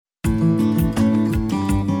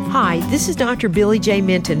Hi, this is Dr. Billy J.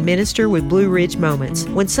 Minton, minister with Blue Ridge Moments.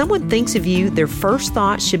 When someone thinks of you, their first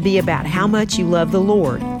thought should be about how much you love the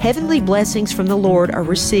Lord. Heavenly blessings from the Lord are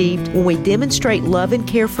received when we demonstrate love and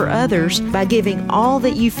care for others by giving all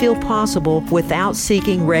that you feel possible without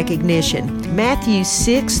seeking recognition. Matthew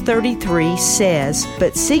 6:33 says,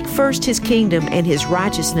 "But seek first His kingdom and His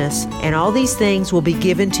righteousness, and all these things will be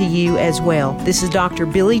given to you as well." This is Dr.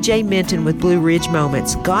 Billy J. Minton with Blue Ridge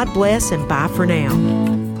Moments. God bless and bye for now.